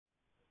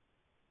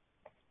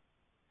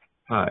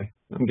Hi,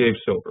 I'm Gabe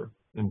Silver,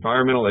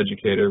 environmental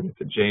educator with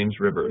the James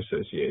River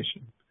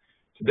Association.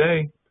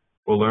 Today,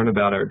 we'll learn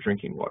about our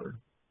drinking water.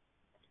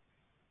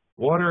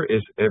 Water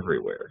is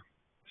everywhere.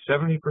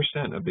 70%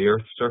 of the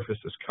Earth's surface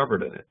is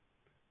covered in it.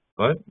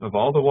 But of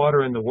all the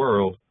water in the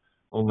world,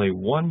 only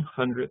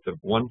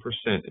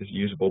 1/100% is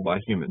usable by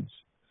humans,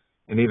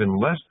 and even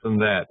less than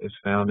that is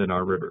found in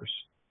our rivers.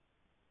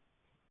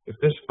 If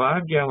this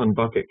 5-gallon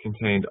bucket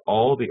contained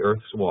all the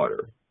Earth's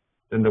water,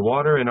 then the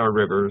water in our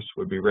rivers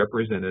would be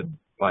represented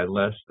by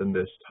less than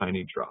this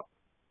tiny drop.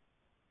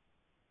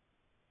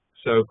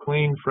 So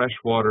clean, fresh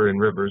water in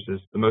rivers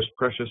is the most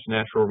precious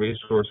natural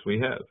resource we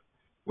have.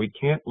 We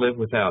can't live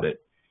without it,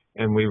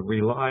 and we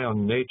rely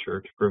on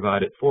nature to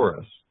provide it for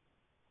us.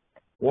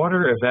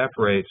 Water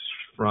evaporates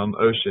from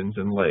oceans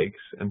and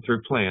lakes and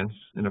through plants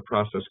in a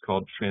process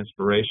called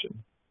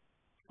transpiration.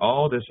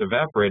 All this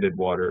evaporated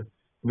water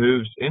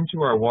moves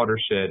into our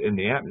watershed in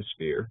the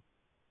atmosphere,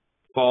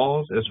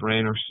 falls as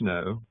rain or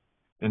snow,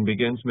 and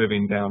begins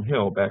moving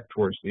downhill back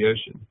towards the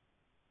ocean.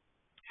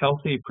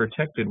 Healthy,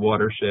 protected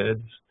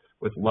watersheds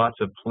with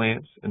lots of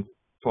plants and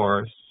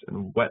forests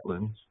and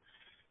wetlands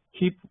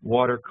keep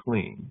water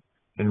clean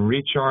and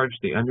recharge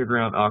the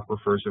underground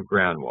aquifers of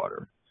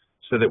groundwater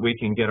so that we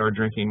can get our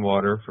drinking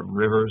water from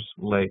rivers,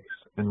 lakes,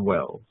 and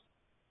wells.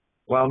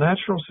 While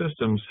natural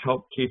systems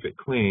help keep it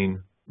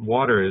clean,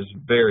 water is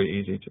very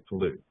easy to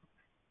pollute.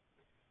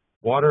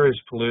 Water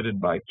is polluted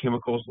by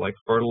chemicals like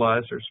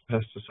fertilizers,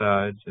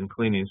 pesticides, and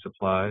cleaning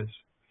supplies,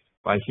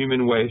 by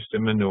human waste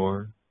and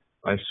manure,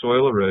 by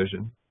soil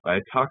erosion, by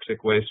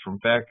toxic waste from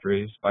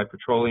factories, by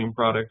petroleum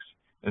products,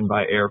 and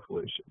by air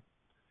pollution.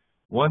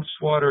 Once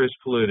water is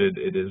polluted,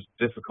 it is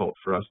difficult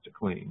for us to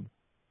clean.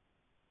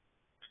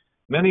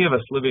 Many of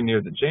us living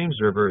near the James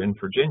River in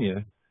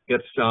Virginia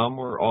get some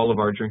or all of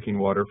our drinking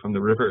water from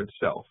the river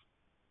itself.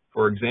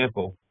 For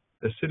example,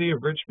 the city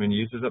of Richmond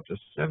uses up to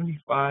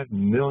 75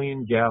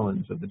 million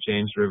gallons of the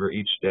James River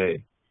each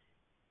day.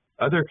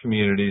 Other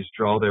communities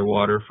draw their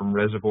water from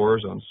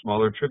reservoirs on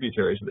smaller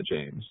tributaries of the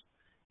James,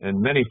 and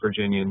many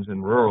Virginians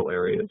in rural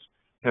areas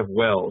have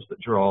wells that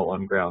draw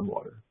on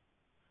groundwater.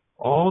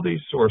 All these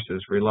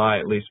sources rely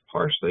at least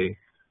partially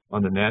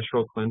on the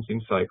natural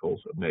cleansing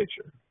cycles of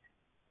nature.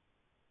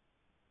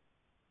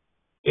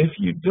 If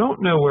you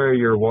don't know where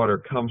your water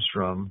comes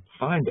from,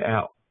 find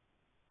out.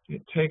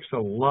 It takes a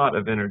lot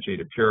of energy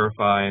to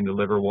purify and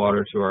deliver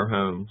water to our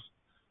homes.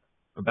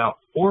 About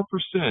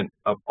 4%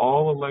 of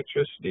all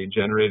electricity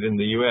generated in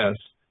the U.S.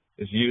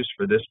 is used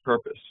for this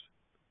purpose.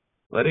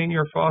 Letting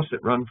your faucet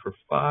run for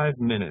 5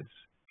 minutes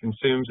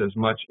consumes as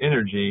much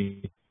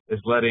energy as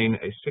letting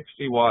a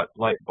 60-watt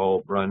light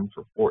bulb run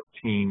for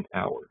 14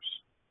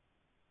 hours.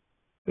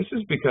 This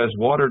is because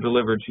water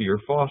delivered to your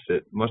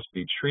faucet must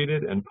be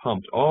treated and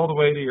pumped all the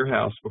way to your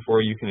house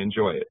before you can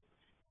enjoy it.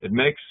 It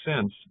makes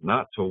sense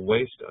not to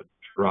waste a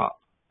drop.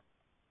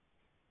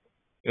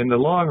 In the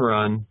long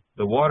run,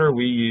 the water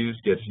we use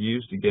gets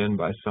used again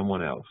by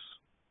someone else.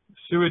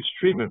 Sewage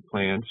treatment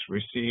plants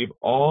receive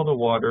all the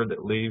water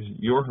that leaves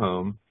your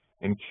home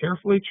and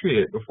carefully treat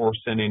it before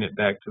sending it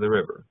back to the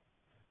river.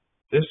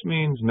 This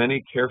means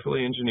many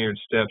carefully engineered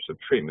steps of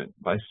treatment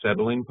by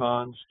settling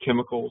ponds,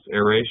 chemicals,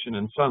 aeration,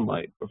 and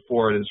sunlight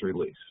before it is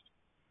released.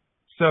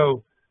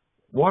 So,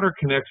 water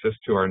connects us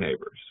to our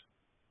neighbors.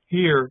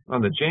 Here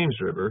on the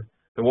James River,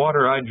 the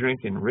water I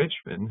drink in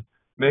Richmond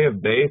may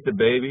have bathed a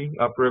baby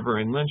upriver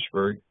in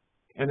Lynchburg,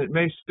 and it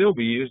may still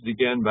be used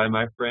again by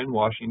my friend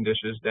washing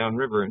dishes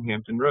downriver in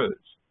Hampton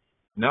Roads,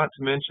 not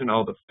to mention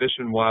all the fish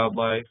and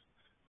wildlife,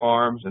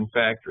 farms, and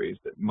factories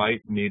that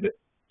might need it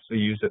to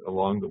use it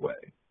along the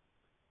way.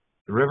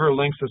 The river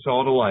links us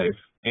all to life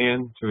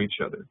and to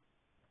each other.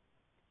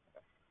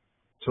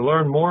 To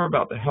learn more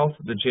about the health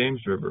of the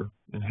James River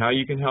and how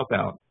you can help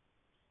out,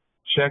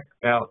 check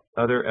out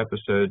other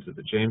episodes of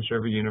the James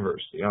River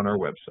University on our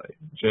website,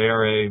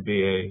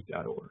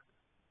 jrava.org.